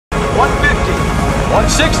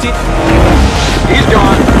160. He's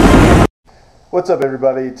gone. What's up,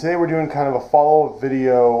 everybody? Today we're doing kind of a follow-up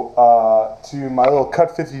video to my little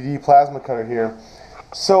Cut 50D plasma cutter here.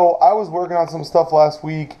 So I was working on some stuff last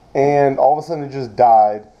week and all of a sudden it just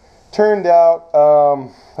died. Turned out,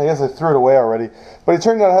 I guess I threw it away already, but it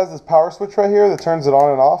turned out it has this power switch right here that turns it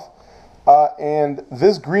on and off. And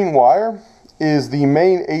this green wire is the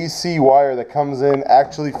main AC wire that comes in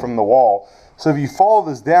actually from the wall. So if you follow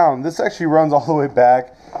this down, this actually runs all the way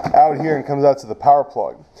back out here and comes out to the power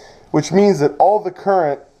plug, which means that all the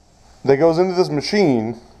current that goes into this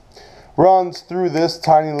machine runs through this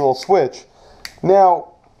tiny little switch. Now,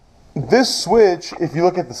 this switch, if you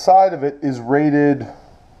look at the side of it, is rated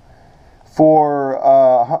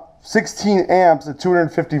for 16 amps at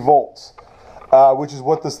 250 volts, which is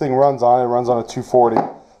what this thing runs on. It runs on a 240.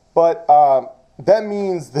 But that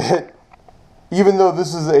means that even though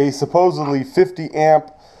this is a supposedly 50 amp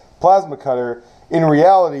plasma cutter, in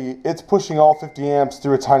reality, it's pushing all 50 amps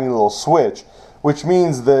through a tiny little switch, which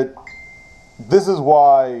means that this is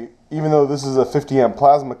why, even though this is a 50 amp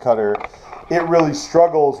plasma cutter, it really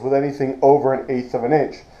struggles with anything over 1/8 of an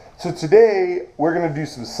inch. So today, we're going to do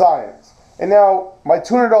some science. And now, my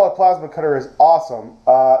 $200 plasma cutter is awesome.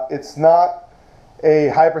 It's not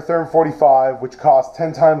a Hypertherm 45, which costs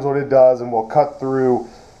 10 times what it does and will cut through,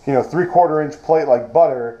 3/4 inch plate like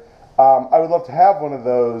butter. I would love to have one of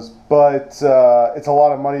those, but it's a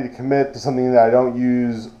lot of money to commit to something that I don't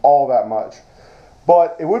use all that much.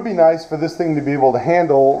 But it would be nice for this thing to be able to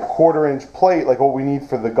handle 1/4 inch plate like what we need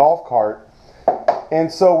for the golf cart.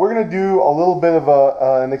 And so we're going to do a little bit of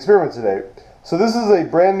an experiment today. So this is a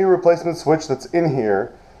brand new replacement switch that's in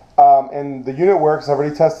here, and the unit works. I've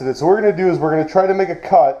already tested it. So what we're going to do is we're going to try to make a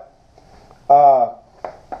cut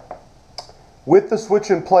with the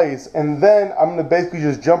switch in place, and then I'm going to basically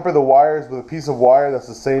just jumper the wires with a piece of wire that's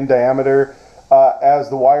the same diameter as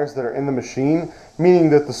the wires that are in the machine,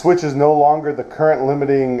 meaning that the switch is no longer the current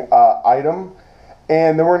limiting item.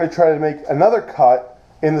 And then we're going to try to make another cut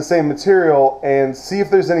in the same material and see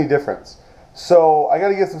if there's any difference. So I got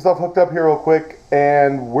to get some stuff hooked up here real quick,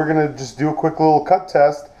 and we're going to just do a quick little cut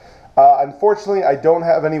test. Unfortunately, I don't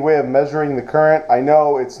have any way of measuring the current. I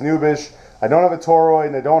know it's noobish. I don't have a toroid,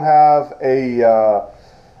 and I don't have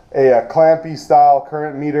a clampy style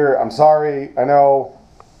current meter. I'm sorry, I know,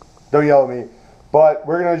 don't yell at me. But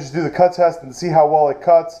we're going to just do the cut test and see how well it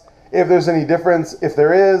cuts. If there's any difference, if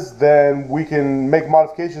there is, then we can make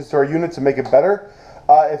modifications to our unit to make it better.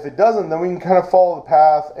 If it doesn't, then we can kind of follow the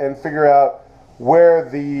path and figure out where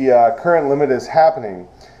the current limit is happening.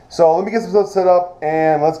 So let me get some stuff set up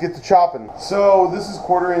and let's get to chopping. So this is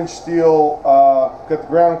 1/4 inch steel, got the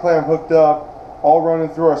ground clamp hooked up, all running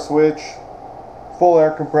through our switch, full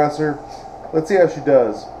air compressor. Let's see how she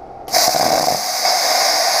does.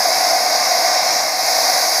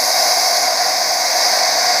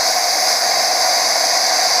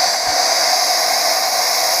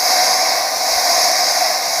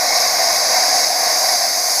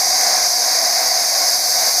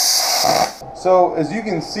 So as you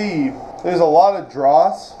can see, there's a lot of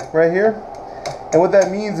dross right here, and what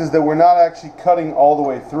that means is that we're not actually cutting all the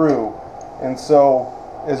way through. And so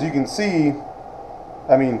as you can see,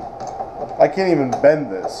 I mean, I can't even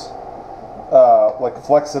bend this, like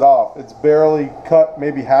flex it off. It's barely cut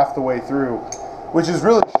maybe half the way through, which is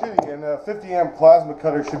really shitty. And a 50 amp plasma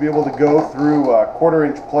cutter should be able to go through a 1/4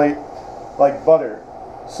 inch plate like butter.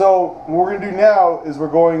 So what we're going to do now is we're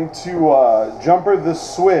going to jumper this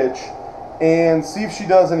switch and see if she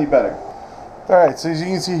does any better. Alright, so as you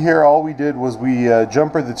can see here, all we did was we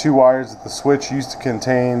jumpered the 2 wires that the switch used to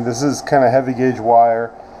contain. This is kind of heavy gauge wire,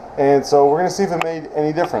 and so we're going to see if it made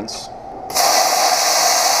any difference.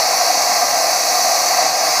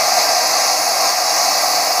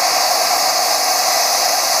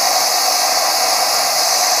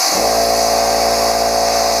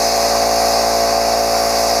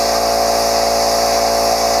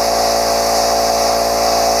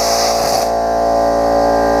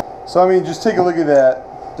 So I mean, just take a look at that.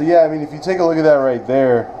 So yeah, I mean, if you take a look at that right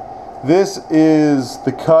there, this is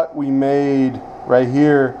the cut we made right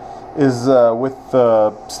here is with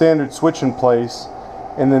the standard switch in place,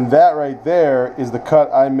 and then that right there is the cut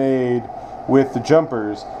I made with the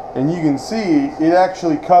jumpers. And you can see it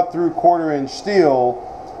actually cut through 1/4 inch steel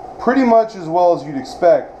pretty much as well as you'd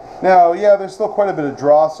expect. Now, yeah, there's still quite a bit of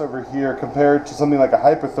dross over here compared to something like a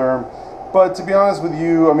Hypertherm. But to be honest with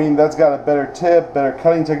you, I mean, that's got a better tip, better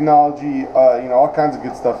cutting technology, all kinds of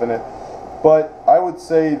good stuff in it. But I would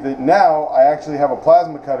say that now I actually have a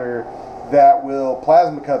plasma cutter that will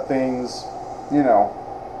plasma cut things,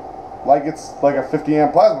 like it's like a 50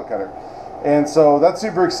 amp plasma cutter. And so that's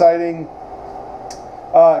super exciting.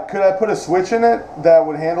 Could I put a switch in it that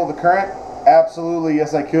would handle the current? Absolutely,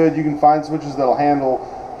 yes I could. You can find switches that'll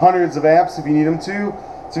handle hundreds of amps if you need them to.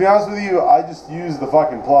 To be honest with you, I just use the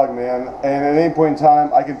fucking plug, man. And at any point in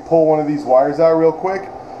time, I can pull one of these wires out real quick,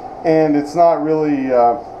 and it's not really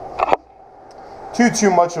too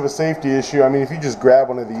much of a safety issue. I mean, if you just grab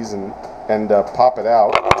one of these and pop it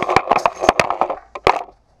out.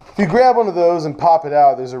 If you grab one of those and pop it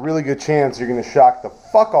out, there's a really good chance you're going to shock the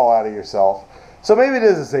fuck all out of yourself. So maybe it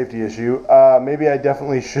is a safety issue. Maybe I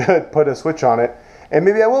definitely should put a switch on it, and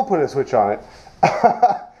maybe I will put a switch on it.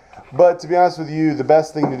 But to be honest with you, the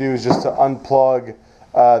best thing to do is just to unplug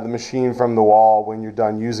the machine from the wall when you're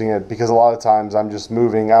done using it, because a lot of times I'm just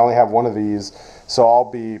moving. I only have one of these, so I'll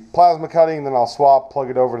be plasma cutting, then I'll swap, plug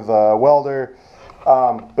it over to the welder.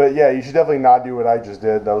 But yeah, you should definitely not do what I just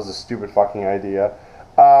did. That was a stupid fucking idea.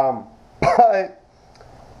 But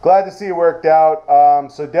glad to see it worked out.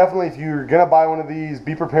 So definitely, if you're gonna buy one of these,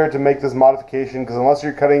 be prepared to make this modification, because unless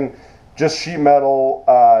you're cutting just sheet metal,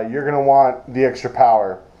 you're gonna want the extra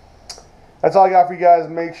power. That's all I got for you guys.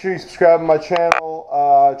 Make sure you subscribe to my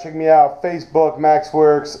channel. Check me out: Facebook,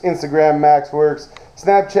 MaksWerks; Instagram, MaksWerks;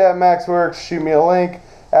 Snapchat, MaksWerks. Shoot me a link.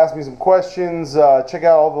 Ask me some questions. Check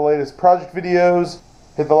out all the latest project videos.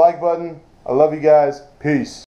 Hit the like button. I love you guys. Peace.